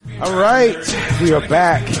All right, we are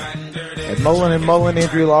back at Mullen & Mullen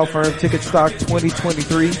Injury Law Firm, Ticketstock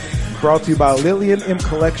 2023, brought to you by Lillian M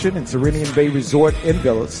Collection and Serenian Bay Resort in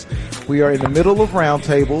Villas. We are in the middle of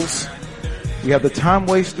roundtables. We have the Time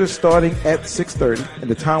Wasters starting at 6:30,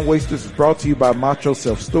 and the Time Wasters is brought to you by Macho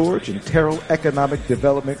Self-Storage and Terrell Economic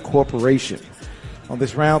Development Corporation. On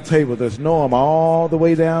this roundtable, there's Noam all the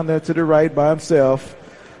way down there to the right by himself.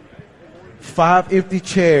 5 empty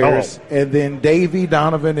chairs, and then Davey,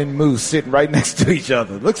 Donovan, and Moose sitting right next to each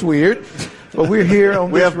other. Looks weird, but we're here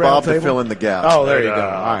on this roundtable. We have Bob to fill in the gap. Oh, there you go.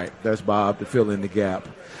 All right, that's Bob to fill in the gap.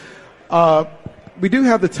 We do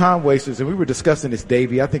have the Time Wasters, and we were discussing this,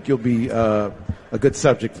 Davey. I think you'll be a good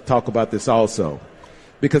subject to talk about this also,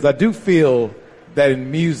 because I do feel that in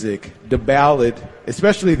music, the ballad,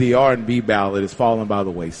 especially the R&B ballad, is falling by the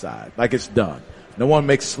wayside. Like it's done. No one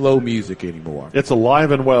makes slow music anymore. It's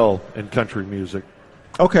alive and well in country music.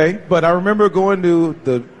 Okay, but I remember going to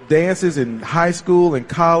the dances in high school and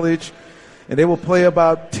college, and they will play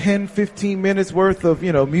about 10, 15 minutes worth of,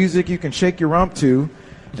 music you can shake your rump to.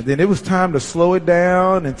 And then it was time to slow it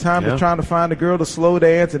down and time to trying to find a girl to slow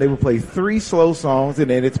dance, and they would play 3 slow songs, and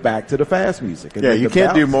then it's back to the fast music. And you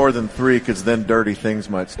can't do more than 3 because then dirty things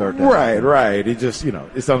might start to happen. Right. It just,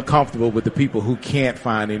 it's uncomfortable with the people who can't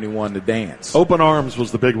find anyone to dance. Open Arms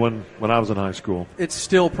was the big one when I was in high school. It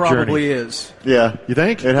still probably is. Yeah. You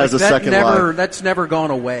think? It has a second life. That's never gone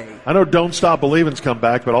away. I know Don't Stop Believing's come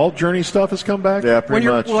back, but all Journey stuff has come back? Yeah, pretty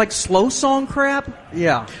much. When you're like slow song crap?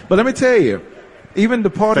 Yeah. But let me tell you, even the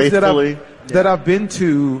parties that I've been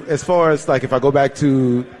to, as far as like if I go back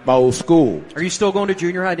to my old school. Are you still going to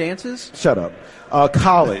junior high dances? Shut up.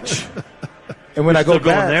 College. And when I go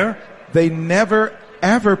back, there? They never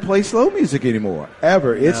ever play slow music anymore.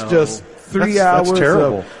 Ever. It's just 3 hours. That's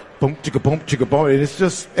terrible. Of boom chicka boom chicka boom. And it's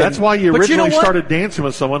just that's why you originally started dancing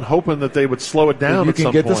with someone, hoping that they would slow it down. You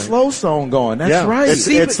can get the slow song going. That's right.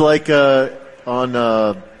 It's like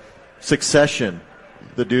on Succession.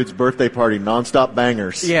 The dude's birthday party, nonstop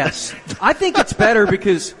bangers. Yes. I think it's better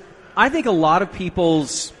because I think a lot of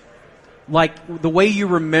people's, like, the way you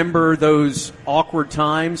remember those awkward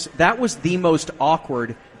times, that was the most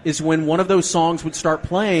awkward, is when one of those songs would start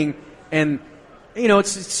playing and,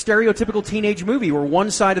 it's a stereotypical teenage movie where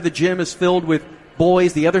one side of the gym is filled with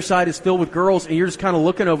boys, the other side is filled with girls, and you're just kind of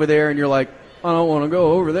looking over there and you're like, I don't want to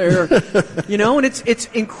go over there. And it's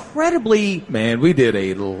incredibly... Man, we did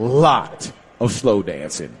a lot of slow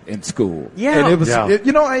dancing in school. Yeah. And it was,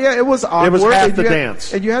 it was awkward. It was half the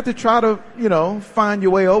dance. And you had to try to, find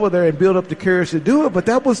your way over there and build up the courage to do it, but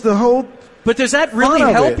that was the whole But does that really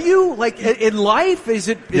help you? Like, in life, is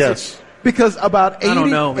it? Yes. Because about 80... I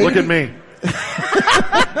don't know. Look at me.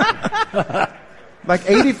 Like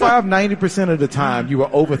 85, 90% of the time, you were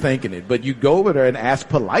overthinking it. But you go over there and ask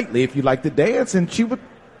politely if you like to dance, and she would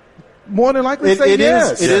more than likely say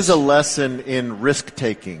yes. It is a lesson in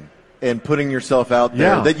risk-taking and putting yourself out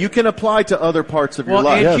there that you can apply to other parts of your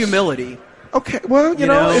life. And humility. Okay, well,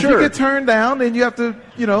 if you get turned down, then you have to,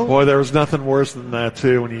 Boy, there was nothing worse than that,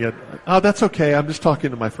 too, when you get, that's okay, I'm just talking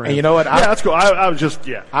to my friend. And you know what? That's cool. I was just,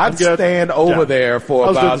 I'd stand over there for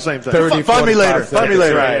about 30, Find me later. Find me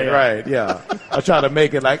later. Right, yeah. I try to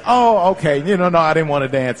make it like, oh, okay, no, I didn't want to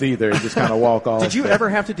dance either. Just kind of walk off. Did you ever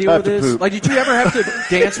have to deal with this? Like, did you ever have to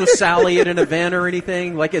dance with Sally at an event or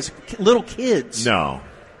anything? Like, as little kids? No,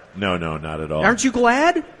 not at all. Aren't you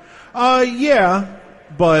glad? Yeah.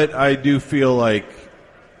 But I do feel like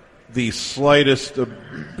the slightest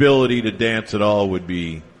ability to dance at all would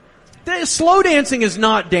be... Slow dancing is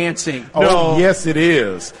not dancing. Oh, yes, it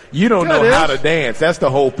is. You don't know how to dance. That's the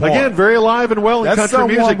whole point. Again, very alive and well in country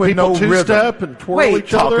music. People two-step and twirl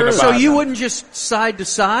each other. So you wouldn't just side to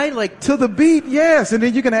side? Like to the beat, yes. And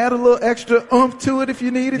then you can add a little extra oomph to it if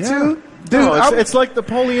you needed to. Dude, it's like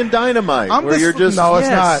Napoleon Dynamite. No, it's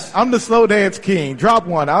not. I'm the slow dance king. Drop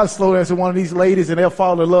one. I'll slow dance with one of these ladies, and they'll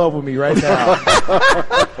fall in love with me right now.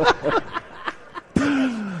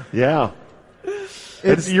 Yeah.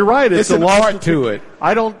 You're right. It's an art to it.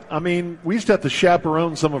 We used to have to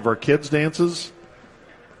chaperone some of our kids' dances,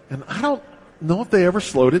 and I don't know if they ever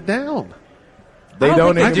slowed it down. They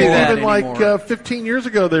don't do that even anymore. Like 15 years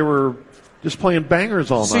ago, they were just playing bangers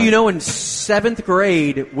all night. So, in 7th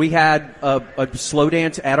grade, we had a slow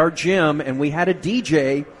dance at our gym, and we had a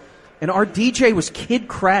DJ, and our DJ was Kid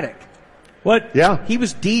Craddock. What? Yeah. He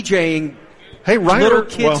was DJing Ryder, little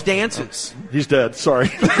kids' dances. He's dead. Sorry.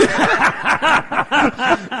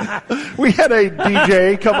 We had a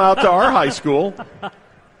DJ come out to our high school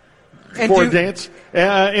for a dance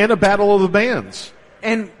and a battle of the bands.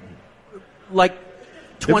 And, like,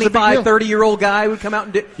 25, 30-year-old guy would come out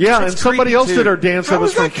and do. Yeah, That's and somebody creepy, else too. did our dance that How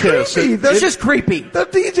was is from that Kiss. creepy? It's just creepy. They're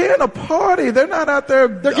DJing a party. They're not out there.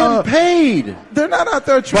 They're getting paid. They're not out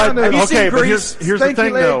there trying to. have you seen Okay, but Grease? here's the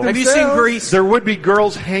thing, though. Have you seen Grease? There would be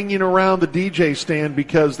girls hanging around the DJ stand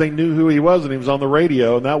because they knew who he was and he was on the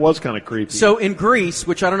radio, and that was kind of creepy. So in Grease,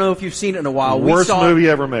 which I don't know if you've seen it in a while, we Worst saw movie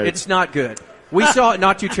ever made. It's not good. We saw it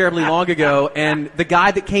not too terribly long ago, and the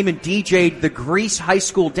guy that came and DJ'd the Grease high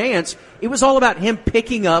school dance, it was all about him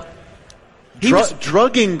picking up.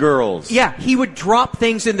 Drugging girls. Yeah, he would drop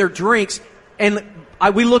things in their drinks, and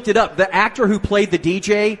we looked it up. The actor who played the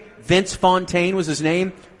DJ, Vince Fontaine was his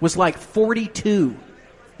name, was like 42.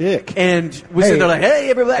 Ick. And was Hey. in there like, hey,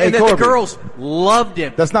 everybody. Hey, And then Corbin. the girls loved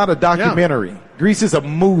him. That's not a documentary. Grease is a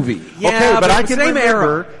movie. Yeah, Okay, but I it's the can same remember.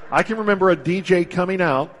 era. I can remember a DJ coming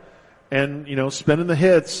out and spinning the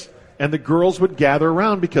hits, and the girls would gather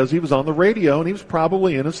around because he was on the radio and he was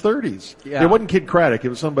probably in his 30s. Yeah. It wasn't Kid Craddock; it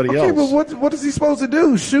was somebody Okay, else. but what is he supposed to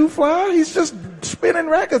do? Shoe fly? He's just spinning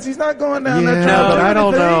records. He's not going down there Yeah, trying to but do I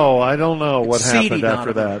don't anything. know. I don't know what It's seedy, happened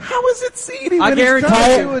after Donovan. that. How is it seedy? I when he's guarantee trying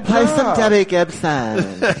to you- do a Play some job? Derek Epstein.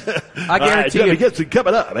 I guarantee you, Gets it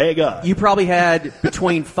coming up. Hey, God. you probably had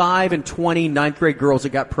between 5 and 20 ninth grade girls that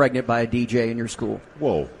got pregnant by a DJ in your school.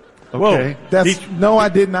 Whoa. Okay. No, I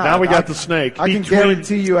did not. Now we got the snake. I can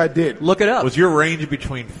guarantee you I did. Look it up. Was your range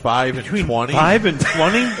between 5 and 20? 5 and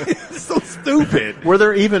 20? So stupid. Were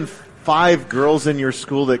there even 5 girls in your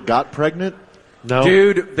school that got pregnant? No.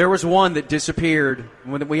 Dude, there was one that disappeared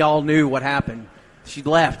when we all knew what happened. She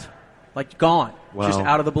left, like gone, just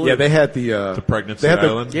out of the blue. Yeah, they had the Pregnancy they had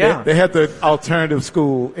Island? Yeah. They had the alternative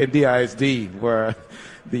school in DISD where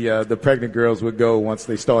the pregnant girls would go once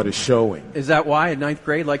they started showing. Is that why in ninth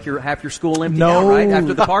grade, like half your school empty No. out, right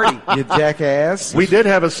after the party? You jackass. We did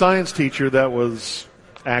have a science teacher that was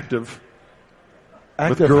active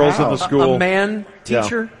with Active girls how? in the school. A man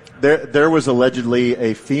teacher. There was allegedly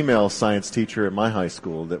a female science teacher at my high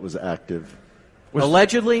school that was active.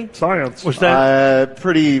 Allegedly. Science. Was that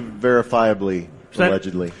Pretty verifiably, that-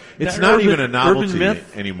 allegedly. It's That not urban- even a novelty urban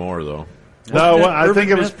myth? anymore, though. No, that I urban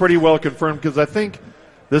think it was myth? pretty well confirmed because I think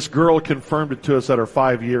this girl confirmed it to us at our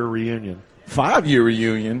 5-year reunion. 5-year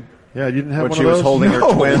reunion. Yeah, you didn't have When one she of was those? holding her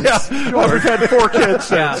No. twins. Yeah, well, we've had 4 kids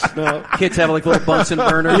Yeah. since. No. Kids have like little Bunsen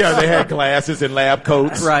burners. Yeah, they had glasses and lab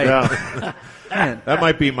coats. Right. Yeah. Man. That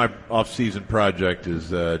might be my off-season project is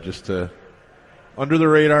just to, under the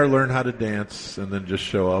radar, learn how to dance and then just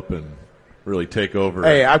show up and really take over.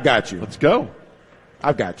 Hey, I've got you. Let's go.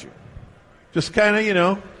 I've got you. Just kind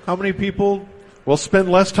of, how many people... We'll spend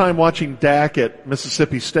less time watching Dak at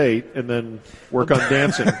Mississippi State and then work on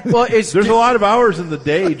dancing. Well, There's a lot of hours in the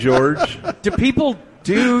day, George. do people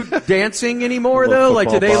do dancing anymore though? Like,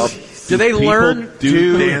 do they Bob. People learn?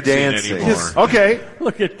 do Do dancing dancing. anymore. Okay,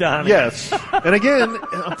 Look at Donnie. yes. And again,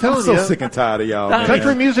 I'm telling I'm so you, sick and tired of y'all. man.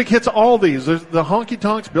 country music hits all these. There's the honky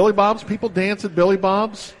tonks, Billy Bob's. People dance at Billy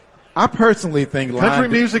Bob's. I personally think Country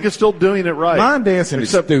music is still doing it right. line dancing is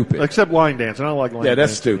stupid. Except line dancing. I don't like line Yeah,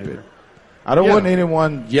 that's dancing stupid. either. I don't Yeah. want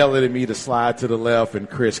anyone yelling at me to slide to the left and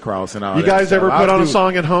crisscross and all You that guys stuff. ever I'll put on do- a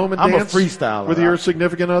song at home and I'm a dance freestyler. with your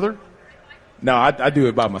significant other? No, I do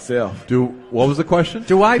it by myself. What was the question?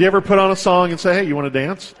 Do I? Do you ever put on a song and say, hey, you want to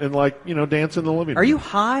dance? And dance in the living room. Are you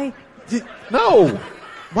high? No.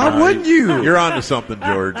 Why wouldn't you? You're on to something,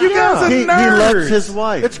 George. You guys are He nerds. loves his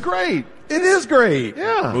wife. It's great. It is great.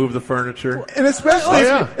 Yeah. Move the furniture. And especially, Oh,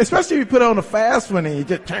 yeah. especially if you put on a fast one and you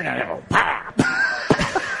just turn it on. Pop.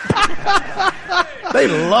 They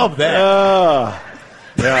love that.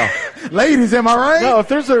 Yeah. Ladies, am I right? No, if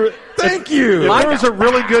there's a Thank you. If there's a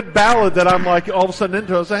really good ballad that I'm like all of a sudden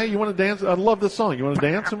into, I say, hey, you want to dance? I love this song. You want to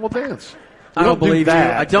dance? And we'll dance. I don't believe you.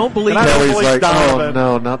 that. I don't believe And I you. don't Kelly's believe like, Donovan. oh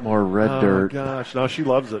no, not more red Oh, dirt. gosh. No, she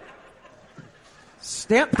loves it.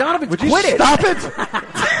 Donovan, Would you quit it. stop it?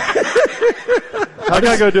 I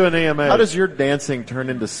got to go do an AMA. How does your dancing turn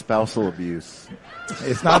into spousal abuse?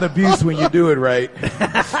 It's not abuse when you do it right.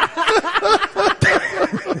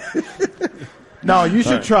 No, you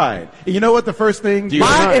should try it. You know what the first thing?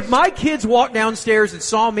 If my kids walked downstairs and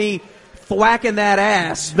saw me thwacking that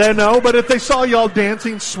ass, They know, but if they saw y'all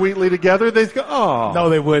dancing sweetly together, they'd go, oh. No,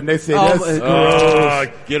 they wouldn't. They say Oh, that's gross.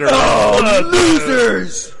 Get her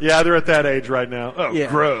losers. Yeah, they're at that age right now. Oh, Yeah.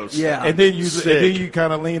 gross. Yeah. And then you Sick.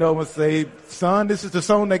 kind of lean over and say, "Son, this is the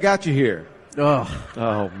song that got you here." Ugh.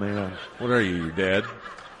 Oh, man. What are you, your dad?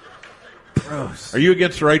 Gross. Are you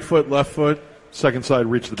against right foot, left foot? Second side,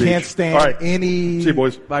 reach the beach. Can't stand All right. any See you,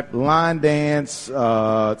 boys. line dance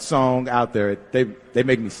song out there. They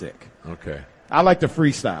make me sick. Okay. I like to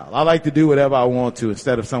freestyle. I like to do whatever I want to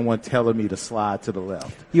instead of someone telling me to slide to the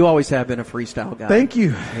left. You always have been a freestyle guy. Thank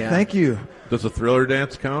you. Yeah. Thank you. Does a Thriller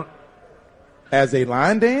dance count? As a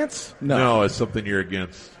line dance? No, it's something you're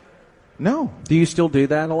against. No. Do you still do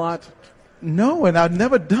that a lot? No, and I've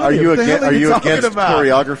never done Are it. you, What the hell are you talking against about?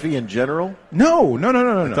 choreography in general? No.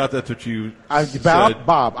 I thought that's what you said.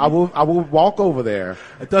 Bob, I will walk over there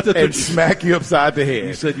I thought that's and what you smack you upside the head.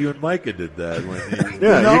 You said you and Micah did that. When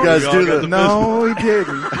Yeah, No, you guys we do all got the. No, he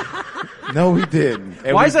didn't. No, he didn't.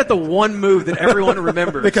 And Why we- is that the one move that everyone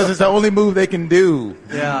remembers? Because it's the only move they can do.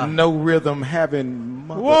 Yeah. No rhythm having.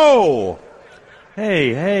 Whoa!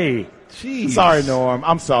 Hey. Jeez. Sorry, Norm.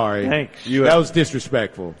 I'm sorry. Thanks. That was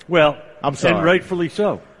disrespectful. Well, I'm sorry. and rightfully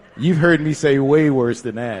so. You've heard me say way worse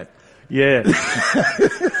than that. Yeah.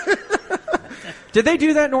 Did they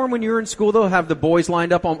do that, Norm, when you were in school, though? Have the boys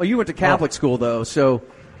lined up on... You went to Catholic school, though, so...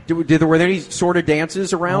 Were there any sort of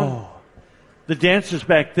dances around? The dances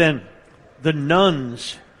back then, the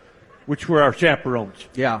nuns, which were our chaperones.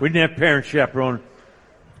 Yeah. We didn't have parents chaperone.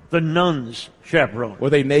 The nuns chaperone. Were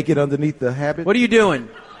they naked underneath the habit? What are you doing?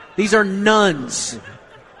 These are nuns.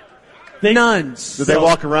 Nuns. Did they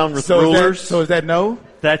walk around with so rulers? Is that no?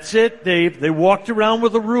 That's it, Dave. They walked around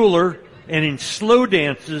with a ruler, and in slow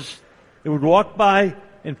dances, they would walk by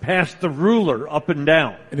and pass the ruler up and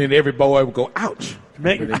down. And then every boy would go, ouch.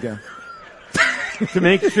 Make- There they go. to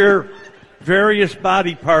make sure various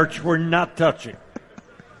body parts were not touching.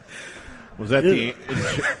 Was that the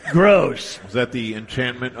Gross. Was that the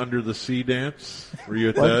Enchantment Under the Sea dance? Were you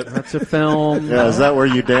at that? That's a film. Yeah, is that where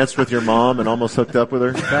you danced with your mom and almost hooked up with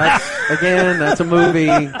her? That's a movie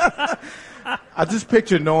I just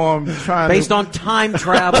picture Norm trying based on time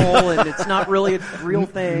travel, and it's not really a real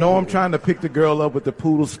thing. Norm trying to pick the girl up with the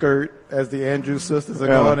poodle skirt as the Andrews sisters are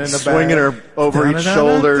going in the swinging back. her over each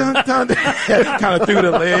shoulder. Kind of through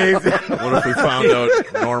the legs. What if we found out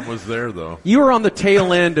Norm was there, though? You were on the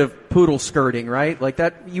tail end of poodle skirting, right? Like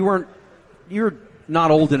that. You were not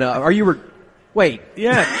old enough. Or you were. Wait.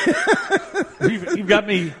 Yeah. You've got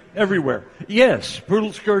me everywhere. Yes,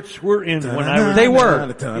 poodle skirts were in when I was... They were.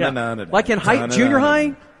 Like in junior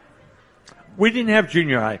high? We didn't have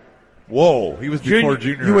junior high. Whoa, he was before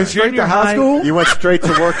junior You went high. straight Junior to high high. school? You went straight to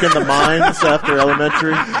work in the mines after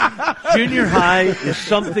elementary? Junior high is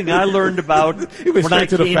something I learned about He went when I straight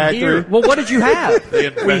to the came factory. here. Well, what did you have? They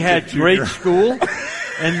invented We had junior grade high. school,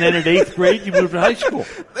 and then at 8th grade, you moved to high school.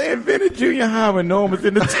 They invented junior high when Norm was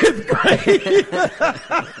in the 10th grade.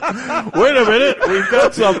 Wait a minute, we've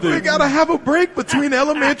got something. We got to have a break between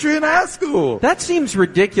elementary and high school. That seems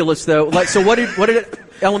ridiculous, though. Like, so what did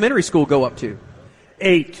elementary school go up to?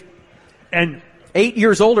 8. And 8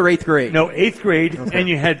 years old or 8th grade? no, 8th grade, and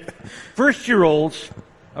you had first-year-olds,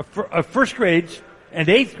 first grades, and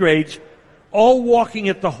 8th grades all walking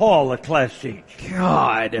at the hall at class change.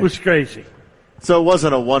 God. It was crazy. So it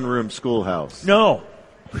wasn't a one-room schoolhouse. No.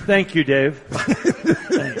 Thank you, Dave.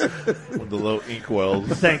 With the low inkwells.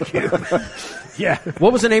 Thank you. Yeah.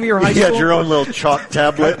 What was the name of your high You school? had your own little chalk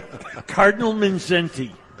tablet. Cardinal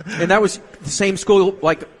Minzenti. And that was the same school,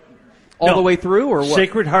 like, all No. the way through, or what?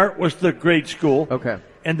 Sacred Heart was the grade school. Okay.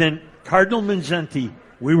 And then Cardinal Minzenti,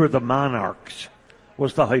 we were the Monarchs,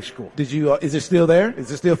 was the high school. Did you? Is it still there? Is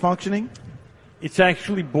it still functioning? It's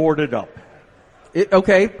actually boarded up.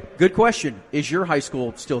 Okay, good question. Is your high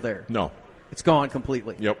school still there? No. It's gone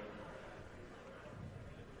completely. Yep.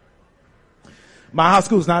 My high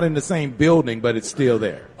school's not in the same building, but it's still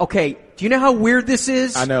there. Okay, do you know how weird this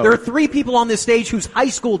is? I know. There are 3 people on this stage whose high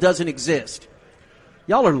school doesn't exist.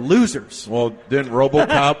 Y'all are losers. Well, didn't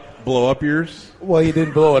RoboCop blow up yours? Well, he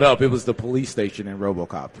didn't blow it up. It was the police station in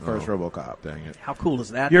RoboCop, the first RoboCop. Dang it. How cool is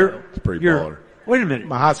that? Your, though? It's pretty your- baller. Wait a minute.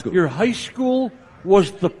 My high school. Your high school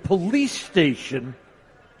was the police station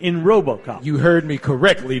in RoboCop. You heard me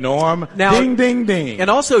correctly, Norm. Now- Ding, ding, ding. And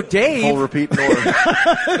also, Dave. Full repeat Norm.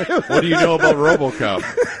 What do you know about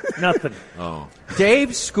RoboCop? Nothing. Oh.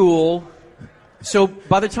 Dave's school. So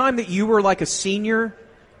by the time that you were like a senior,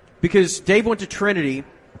 because Dave went to Trinity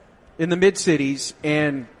in the mid-cities,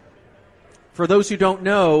 and for those who don't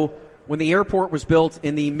know, when the airport was built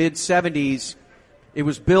in the mid-70s, it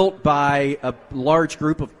was built by a large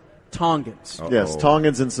group of Tongans. Yes,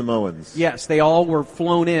 Tongans and Samoans. Yes, they all were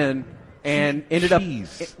flown in and ended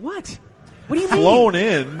Jeez. up... What? What do you mean? Flown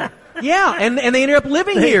in. Yeah, and they ended up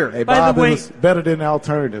living here. Hey, By the Bob, way- it was better than the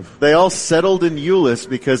alternative. They all settled in Euless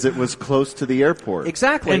because it was close to the airport.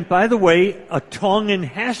 Exactly. And by the way, a Tongan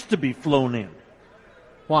has to be flown in.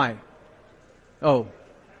 Why? Oh.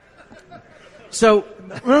 So,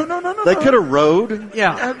 No. They could have rode.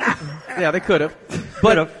 yeah. Yeah, they could have.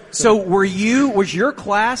 But so was your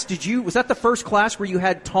class, was that the first class where you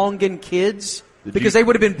had Tongan kids? Because they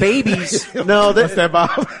would have been babies. No, What's that,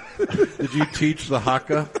 Bob? Did you teach the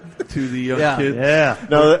haka to the young kids? Yeah.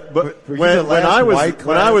 No, but Were you when the last I was white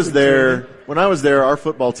when I class was in there, training? when I was there, our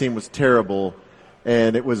football team was terrible,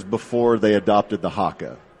 and it was before they adopted the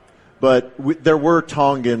haka. But there were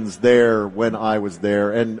Tongans there when I was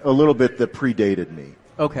there, and a little bit that predated me.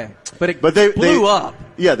 Okay. But they blew up.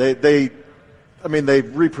 Yeah, they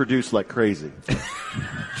reproduce like crazy.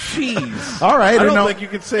 Jeez. All right. I don't and think you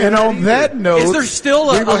can say And that on either. that note, Is there still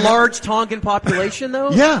a large Tongan population,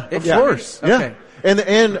 though? Yeah, of course. Okay. Yeah.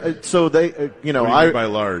 And so they, What do you mean by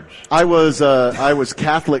large? I was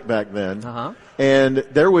Catholic back then, and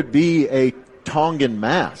there would be a Tongan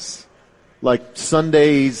mass, like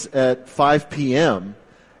Sundays at 5 p.m.,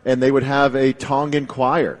 and they would have a Tongan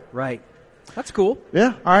choir. Right. That's cool.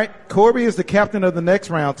 Yeah. all right, Corby is the captain of the next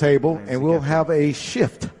round table, and we'll have a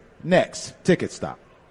shift next. Ticket stop.